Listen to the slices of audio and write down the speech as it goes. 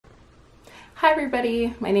Hi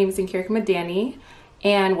everybody, my name is nkeirukamedani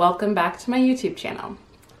and welcome back to my YouTube channel.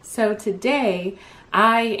 So today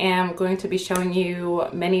I am going to be showing you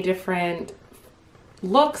many different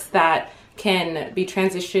looks that can be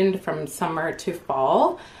transitioned from summer to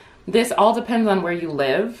fall. This all depends on where you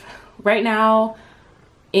live. Right now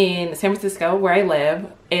in San Francisco, where I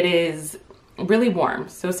live, it is really warm.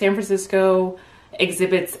 So San Francisco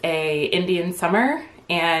exhibits a Indian summer,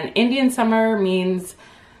 and Indian summer means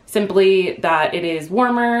simply that it is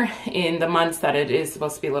warmer in the months that it is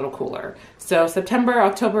supposed to be a little cooler. So September,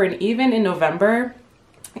 October, and even in November,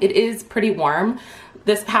 it is pretty warm.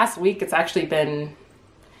 This past week, it's actually been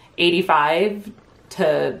 85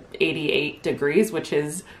 to 88 degrees, which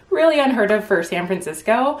is really unheard of for San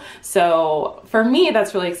Francisco. So for me,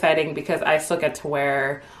 that's really exciting because I still get to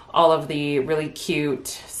wear all of the really cute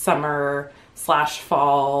summer/fall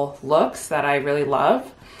looks that I really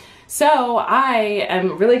love. So I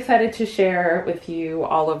am really excited to share with you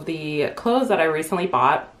all of the clothes that I recently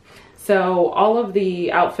bought. So all of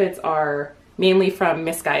the outfits are mainly from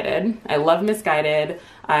Missguided. I love Missguided.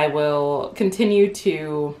 I will continue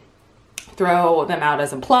to throw them out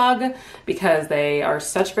as a plug because they are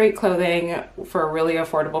such great clothing for a really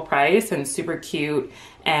affordable price and super cute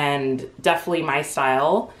and definitely my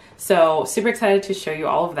style. So super excited to show you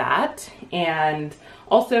all of that. And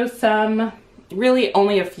also really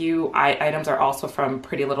only a few items are also from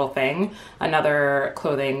Pretty Little Thing, another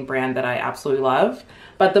clothing brand that I absolutely love.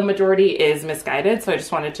 But the majority is Missguided, so I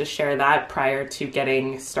just wanted to share that prior to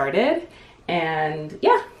getting started. And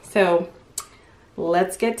yeah, so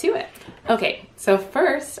let's get to it. Okay, so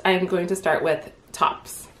first I'm going to start with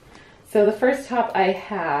tops. So the first top I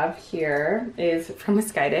have here is from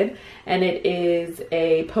Missguided, and it is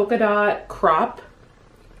a polka dot crop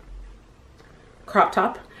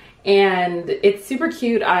top. And it's super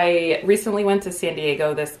cute. I recently went to San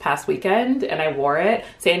Diego this past weekend and I wore it.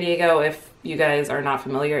 San Diego, if you guys are not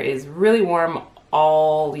familiar, is really warm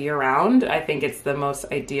all year round. I think it's the most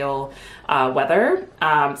ideal weather.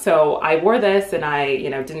 So I wore this and I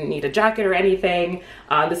didn't need a jacket or anything.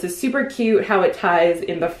 This is super cute how it ties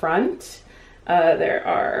in the front. There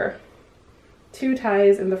are two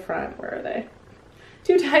ties in the front. Where are they?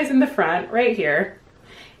 Two ties in the front right here.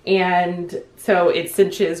 And so it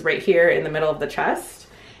cinches right here in the middle of the chest,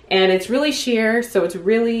 and it's really sheer, so it's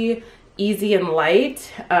really easy and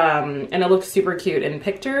light, and it looks super cute in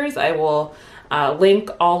pictures. I will link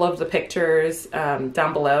all of the pictures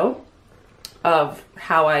down below of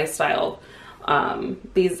how I styled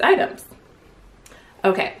these items.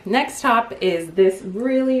 Okay, next top is this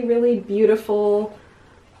really beautiful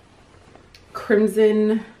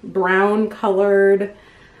crimson brown colored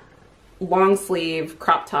long sleeve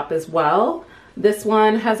crop top as well. This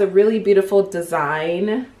one has a really beautiful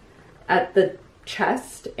design at the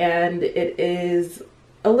chest, and it is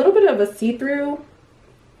a little bit of a see-through,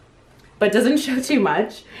 but doesn't show too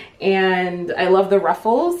much. And I love the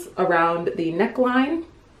ruffles around the neckline.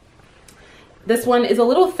 This one is a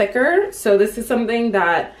little thicker, so this is something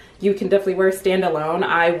that you can definitely wear standalone.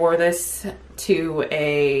 I wore this to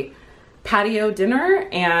a patio dinner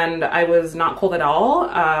and I was not cold at all.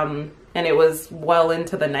 And it was well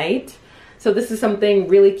into the night. So this is something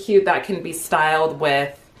really cute that can be styled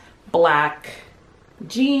with black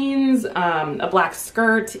jeans, a black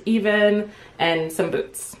skirt even, and some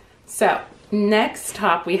boots. So next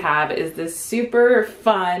top we have is this super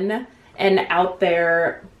fun and out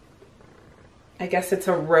there, I guess it's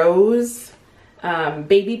a rose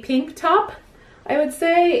baby pink top, I would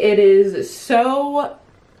say. It is so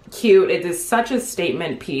cute. It is such a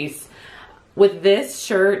statement piece. With this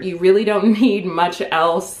shirt, you really don't need much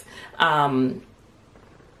else that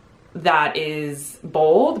is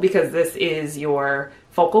bold because this is your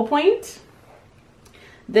focal point.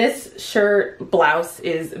 This shirt blouse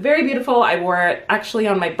is very beautiful. I wore it actually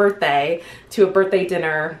on my birthday to a birthday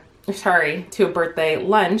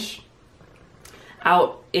lunch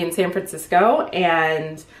out in San Francisco,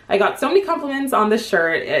 and I got so many compliments on this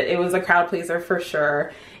shirt. It was a crowd pleaser for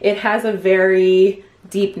sure. It has a very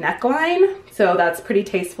deep neckline, so that's pretty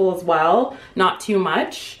tasteful as well, not too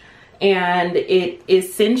much, and it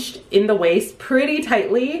is cinched in the waist pretty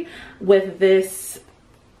tightly with this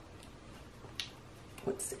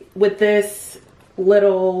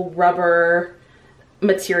little rubber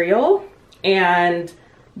material. And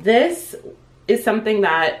this is something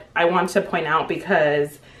that I want to point out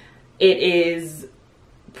because it is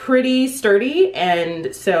pretty sturdy,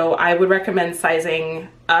 and so I would recommend sizing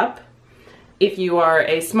up. If you are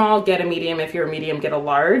a small, get a medium. If you're a medium, get a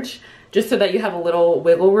large, just so that you have a little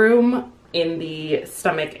wiggle room in the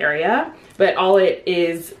stomach area. But all it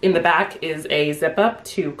is in the back is a zip up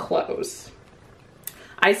to close.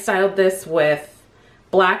 I styled this with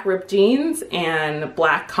black ripped jeans and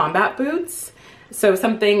black combat boots. So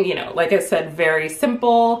something, you know, like I said, very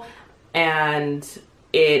simple, and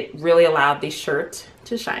it really allowed the shirt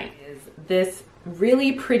to shine. This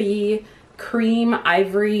really pretty cream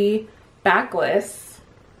ivory backless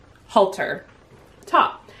halter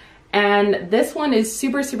top. And this one is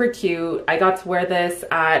super, super cute. I got to wear this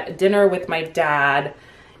at dinner with my dad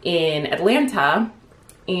in Atlanta,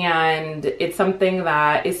 and it's something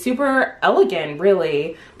that is super elegant,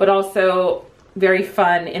 really, but also very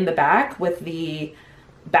fun in the back with the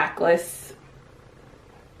backless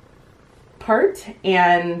part.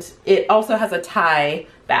 And it also has a tie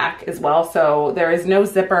back as well, so there is no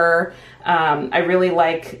zipper. I really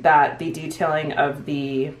like that the detailing of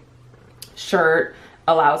the shirt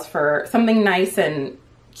allows for something nice and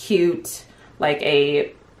cute, like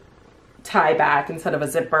a tie back instead of a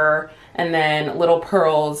zipper, and then little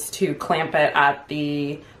pearls to clamp it at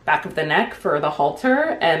the back of the neck for the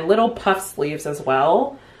halter, and little puff sleeves as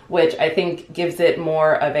well, which I think gives it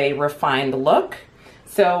more of a refined look.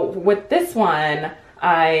 So with this one,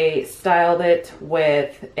 I styled it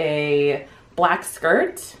with a black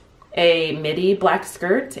skirt, a midi black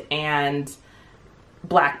skirt, and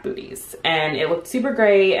black booties, and it looked super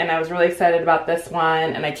great, and I was really excited about this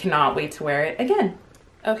one, and I cannot wait to wear it again.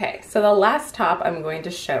 Okay, so the last top I'm going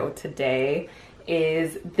to show today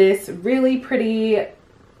is this really pretty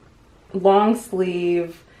long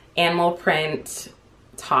sleeve animal print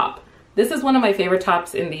top. This is one of my favorite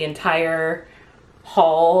tops in the entire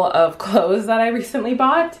haul of clothes that I recently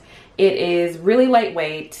bought. It is really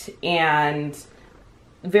lightweight and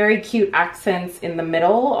very cute accents in the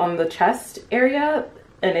middle on the chest area,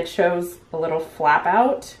 and it shows a little flap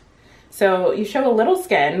out. So you show a little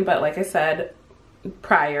skin, but like I said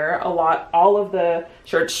prior, all of the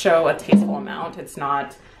shirts show a tasteful amount. It's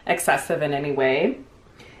not excessive in any way.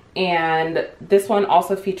 And this one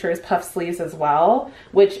also features puff sleeves as well,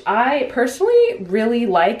 which I personally really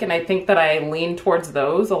like, and I think that I lean towards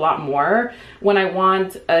those a lot more when I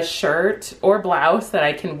want a shirt or blouse that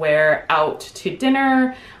I can wear out to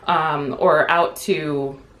dinner or out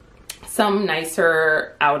to some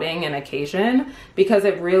nicer outing and occasion, because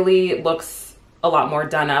it really looks a lot more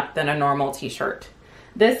done up than a normal t-shirt.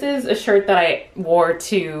 This is a shirt that I wore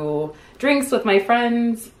to drinks with my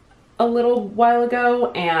friends a little while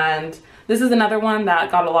ago, and this is another one that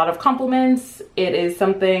got a lot of compliments. It is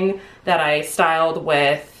something that I styled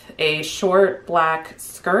with a short black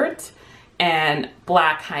skirt and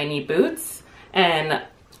black high knee boots. And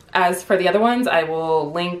as for the other ones, I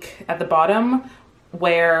will link at the bottom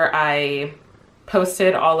where I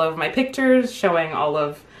posted all of my pictures showing all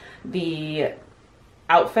of the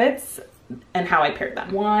outfits and how I paired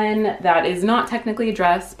them. One that is not technically a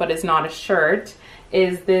dress but is not a shirt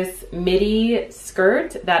is this midi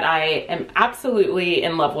skirt that I am absolutely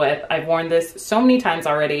in love with. I've worn this so many times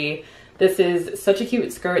already. This is such a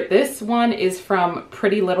cute skirt. This one is from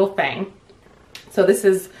Pretty Little Thing. So this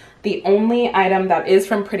is the only item that is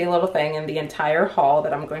from Pretty Little Thing in the entire haul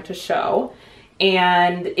that I'm going to show.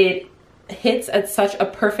 And it hits at such a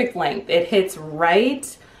perfect length. It hits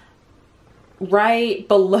right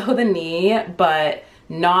below the knee, but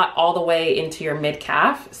not all the way into your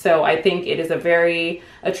mid-calf. So I think it is a very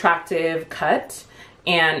attractive cut,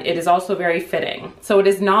 and it is also very fitting. So it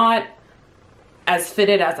is not as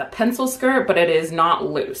fitted as a pencil skirt, but it is not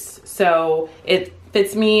loose. So it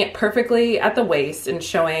fits me perfectly at the waist and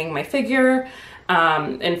showing my figure,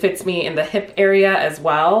 and fits me in the hip area as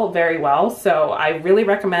well, very well. So I really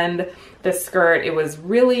recommend this skirt. It was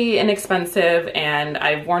really inexpensive, and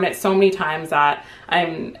I've worn it so many times that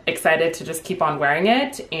I'm excited to just keep on wearing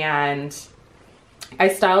it. And I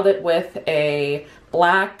styled it with a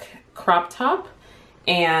black crop top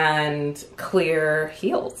and clear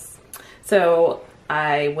heels. So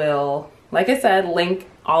I will, like I said, link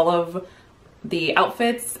all of the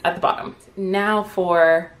outfits at the bottom. Now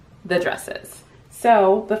for the dresses.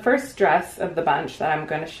 So the first dress of the bunch that I'm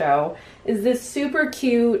going to show is this super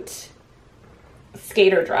cute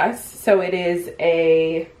skater dress. So it is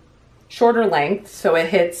a shorter length, so it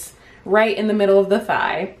hits right in the middle of the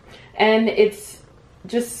thigh, and it's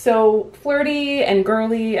just so flirty and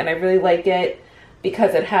girly, and I really like it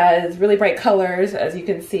because it has really bright colors, as you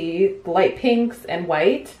can see, light pinks and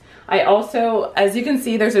white. I also, as you can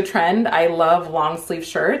see, there's a trend. I love long sleeve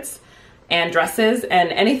shirts and dresses and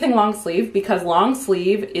anything long sleeve, because long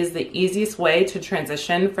sleeve is the easiest way to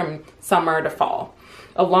transition from summer to fall.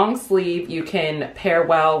 A long sleeve you can pair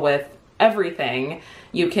well with everything.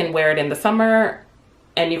 You can wear it in the summer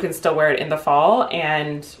and you can still wear it in the fall,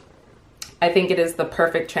 and I think it is the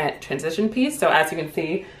perfect transition piece. So as you can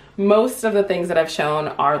see, most of the things that I've shown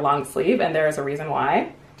are long sleeve, and there is a reason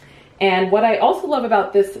why. And what I also love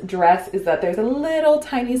about this dress is that there's a little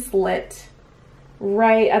tiny slit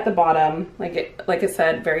right at the bottom. Like I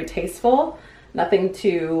said, very tasteful, nothing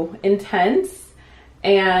too intense.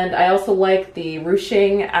 And I also like the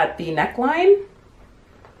ruching at the neckline.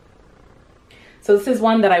 So this is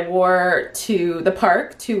one that I wore to the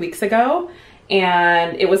park 2 weeks ago,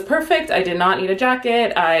 and it was perfect. I did not need a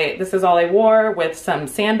jacket. This is all I wore with some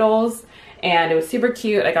sandals, and it was super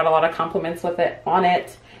cute. I got a lot of compliments with it on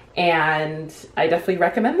it, and I definitely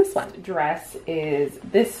recommend this one. Dress is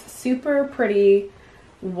this super pretty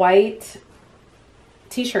white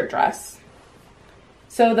t-shirt dress.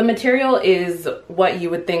 So the material is what you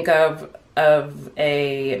would think of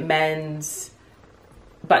a men's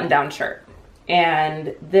button-down shirt.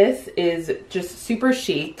 And this is just super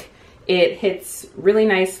chic. It hits really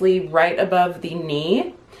nicely right above the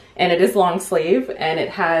knee, and it is long sleeve, and it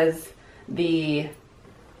has the,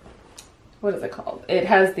 what is it called? It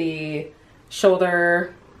has the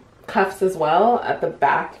shoulder cuffs as well at the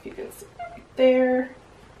back, if you can see right there.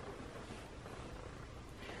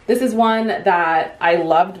 This is one that I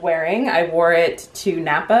loved wearing. I wore it to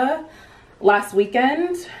Napa last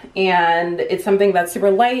weekend, and it's something that's super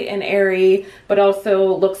light and airy, but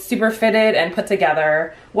also looks super fitted and put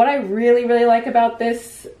together. What I really, really like about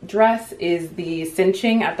this dress is the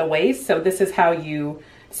cinching at the waist. So this is how you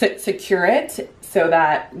secure it so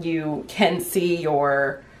that you can see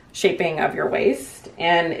your shaping of your waist.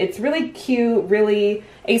 And it's really cute, really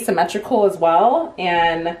asymmetrical as well.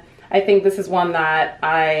 And I think this is one that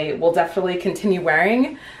I will definitely continue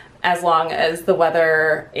wearing as long as the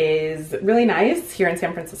weather is really nice here in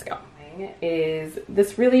San Francisco. Is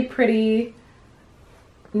this really pretty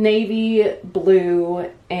navy blue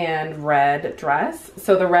and red dress.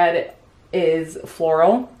 So the red is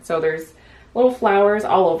floral, so there's little flowers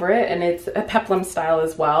all over it, and it's a peplum style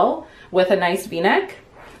as well with a nice v-neck.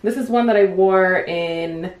 This is one that I wore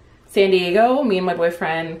in San Diego. Me and my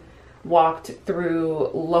boyfriend walked through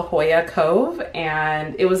La Jolla Cove,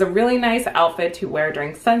 and it was a really nice outfit to wear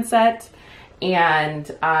during sunset,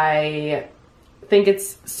 and I think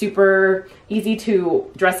it's super easy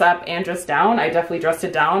to dress up and dress down. I definitely dressed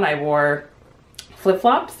it down. I wore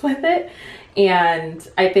flip-flops with it, and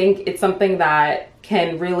I think it's something that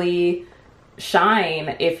can really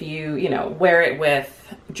shine if you know, wear it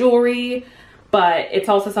with jewelry, but it's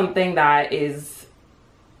also something that is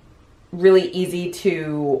really easy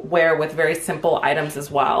to wear with very simple items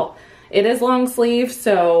as well. It is long sleeve,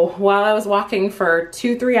 so while I was walking for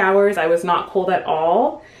 2-3 hours, I was not cold at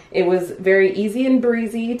all. It was very easy and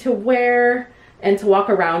breezy to wear and to walk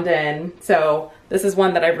around in. So this is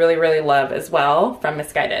one that I really, really love as well from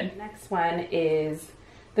Missguided. Next one is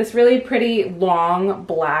this really pretty long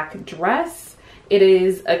black dress. It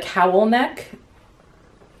is a cowl neck,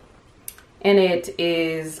 and it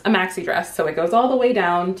is a maxi dress, so it goes all the way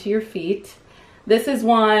down to your feet. This is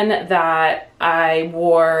one that I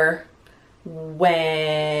wore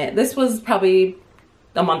when, this was probably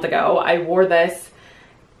a month ago. I wore this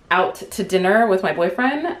out to dinner with my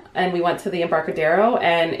boyfriend, and we went to the Embarcadero,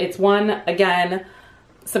 and it's one, again,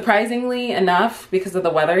 surprisingly enough, because of the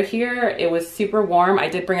weather here, it was super warm. I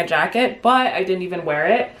did bring a jacket, but I didn't even wear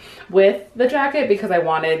it with the jacket because I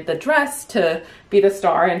wanted the dress to be the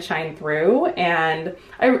star and shine through. And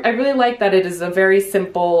I really like that it is a very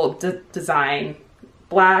simple design.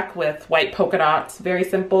 Black with white polka dots, very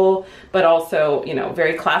simple, but also, you know,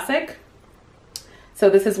 very classic. So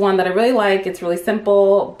this is one that I really like. It's really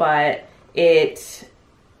simple, but it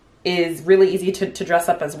is really easy to dress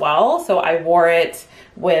up as well. So I wore it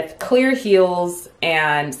with clear heels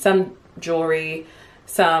and some jewelry,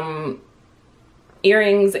 some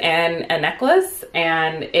earrings and a necklace,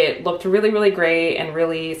 and it looked really, really great and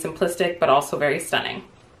really simplistic, but also very stunning.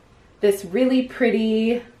 This really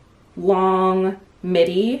pretty long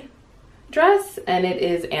midi dress, and it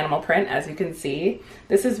is animal print, as you can see.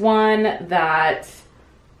 This is one that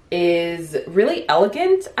is really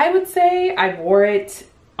elegant, I would say. I wore it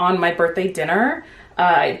on my birthday dinner.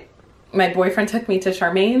 My boyfriend took me to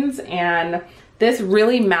Charmaine's, and this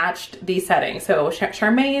really matched the setting. So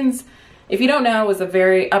Charmaine's, if you don't know, is a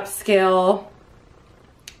very upscale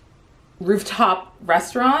rooftop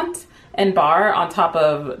restaurant and bar on top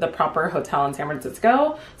of the proper hotel in San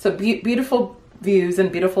Francisco. So beautiful views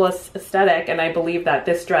and beautiful aesthetic, and I believe that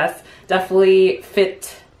this dress definitely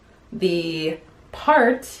fit the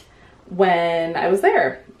part when I was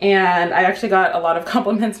there. And I actually got a lot of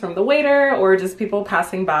compliments from the waiter or just people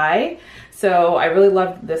passing by. So I really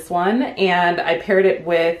loved this one, and I paired it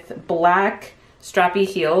with black strappy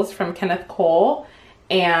heels from Kenneth Cole,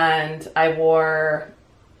 and I wore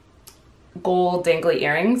gold dangly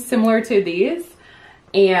earrings similar to these,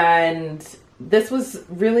 and this was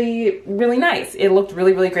really, really nice. It looked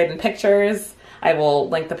really, really great in pictures. I will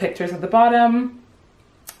link the pictures at the bottom.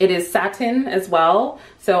 It is satin as well,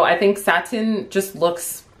 so I think satin just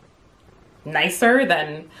looks nicer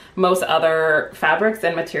than most other fabrics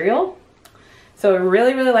and material. So I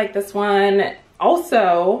really, really like this one.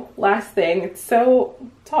 Also, last thing, it's so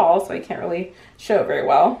tall, so I can't really show it very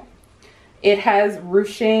well. It has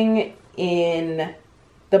ruching in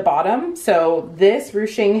the bottom. So this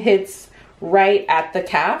ruching hits right at the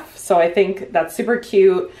calf. So I think that's super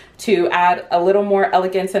cute to add a little more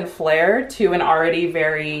elegance and flair to an already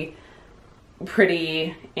very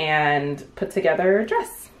pretty and put together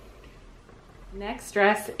dress. Next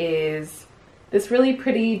dress is this really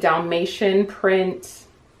pretty Dalmatian print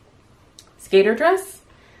skater dress.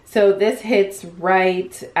 So this hits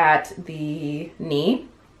right at the knee,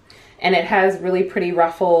 and it has really pretty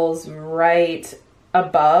ruffles right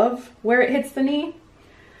above where it hits the knee.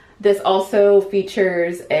 This also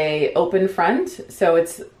features a open front, so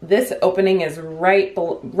this opening is right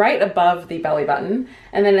above the belly button,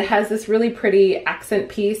 and then it has this really pretty accent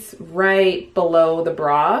piece right below the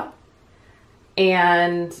bra.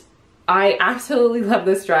 And I absolutely love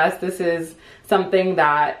this dress. This is something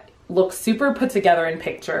that looks super put together in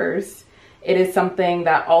pictures. It is something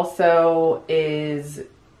that also is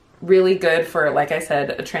really good for, like I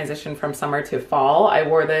said, a transition from summer to fall. I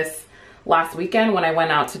wore this last weekend when I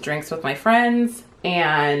went out to drinks with my friends,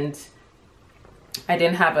 and I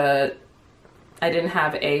didn't have a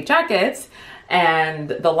jacket, and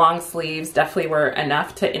the long sleeves definitely were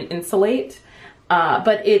enough to insulate.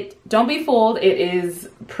 But don't be fooled, it is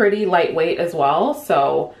pretty lightweight as well.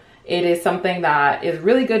 So it is something that is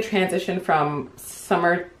really good transition from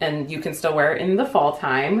summer, and you can still wear it in the fall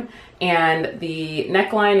time. And the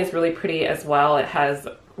neckline is really pretty as well. It has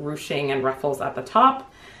ruching and ruffles at the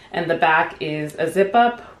top, and the back is a zip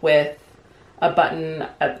up with a button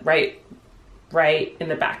right in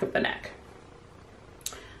the back of the neck.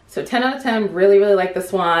 So 10 out of 10, really, really like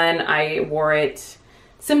this one. I wore it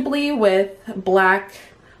simply with black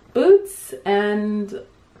boots, and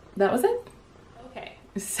that was it. Okay,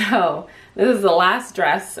 so this is the last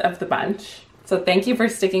dress of the bunch. So thank you for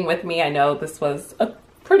sticking with me. I know this was a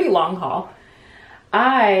pretty long haul.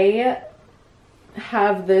 I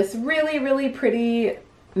have this really, really pretty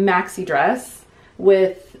maxi dress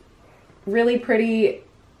with really pretty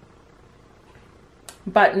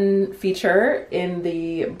button feature in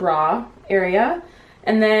the bra area.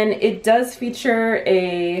 And then it does feature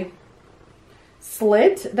a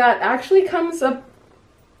slit that actually comes up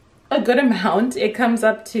a good amount. It comes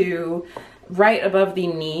up to right above the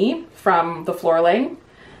knee from the floor length.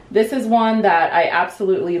 This is one that I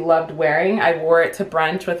absolutely loved wearing. I wore it to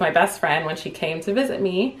brunch with my best friend when she came to visit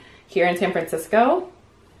me here in San Francisco.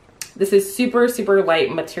 This is super, super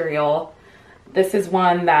light material. This is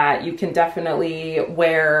one that you can definitely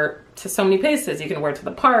wear to so many places. You can wear to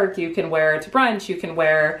the park, you can wear to brunch, you can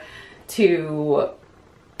wear to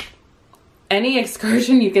any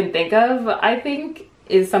excursion you can think of, I think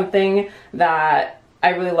is something that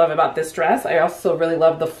I really love about this dress. I also really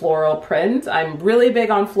love the floral print. I'm really big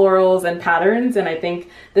on florals and patterns, and I think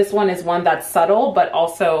this one is one that's subtle but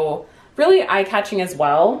also really eye-catching as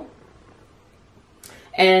well.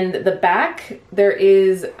 And the back, there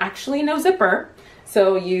is actually no zipper,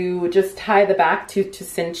 so you just tie the back to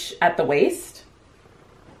cinch at the waist.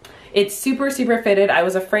 It's super, super fitted. I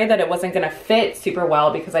was afraid that it wasn't gonna fit super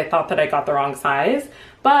well because I thought that I got the wrong size,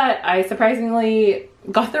 but I surprisingly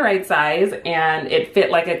got the right size, and it fit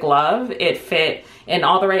like a glove. It fit in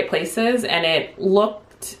all the right places, and it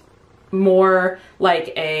looked more like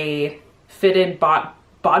a fitted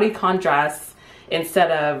bodycon dress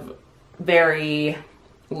instead of very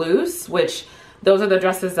loose, which those are the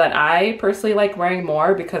dresses that I personally like wearing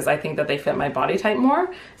more because I think that they fit my body type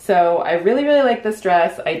more. So I really, really like this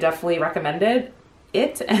dress. I definitely recommended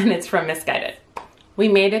it, and it's from Missguided. We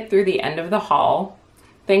made it through the end of the haul.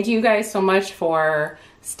 Thank you guys so much for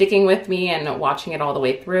sticking with me and watching it all the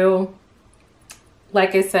way through.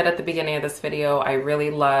 Like I said at the beginning of this video, I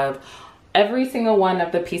really love every single one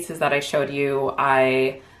of the pieces that I showed you.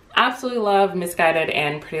 I absolutely love Missguided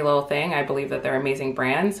and Pretty Little Thing. I believe that they're amazing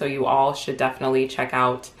brands, so you all should definitely check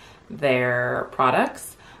out their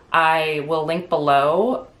products. I will link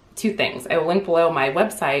below two things. I will link below my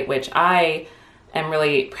website, which I am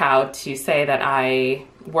really proud to say that I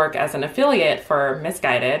work as an affiliate for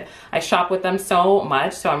Missguided. I shop with them so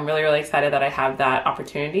much, so I'm really, really excited that I have that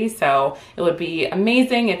opportunity. So it would be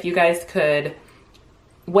amazing if you guys could,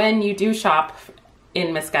 when you do shop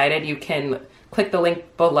in Missguided, you can click the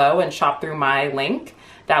link below and shop through my link.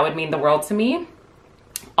 that would mean the world to me.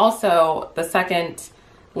 Also, the second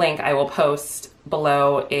link I will post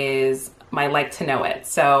below is my Like to Know It.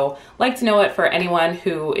 So Like to Know It, for anyone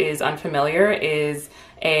who is unfamiliar, is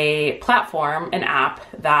a platform, an app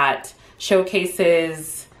that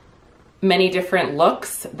showcases many different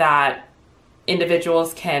looks that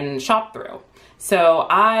individuals can shop through. So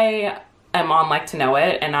I am on Like to Know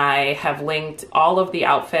It, and I have linked all of the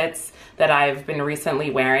outfits that I've been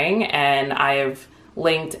recently wearing, and I've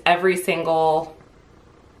linked every single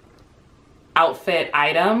outfit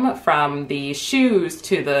item, from the shoes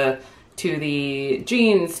to the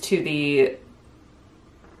jeans to the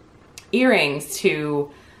earrings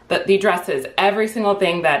to the dresses. Every single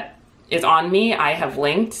thing that is on me, I have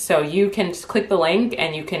linked. So you can just click the link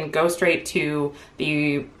and you can go straight to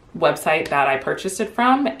the website that I purchased it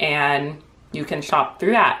from, and you can shop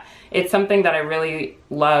through that. It's something that I really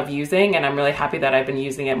love using, and I'm really happy that I've been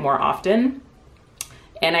using it more often.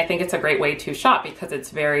 And I think it's a great way to shop because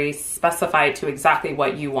it's very specified to exactly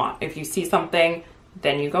what you want. If you see something,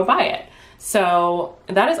 then you go buy it. So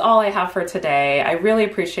that is all I have for today. I really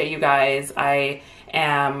appreciate you guys. I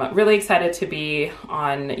am really excited to be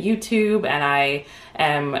on YouTube, and I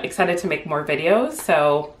am excited to make more videos.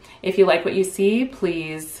 So if you like what you see,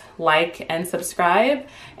 please like and subscribe,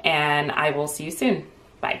 and I will see you soon.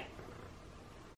 Bye.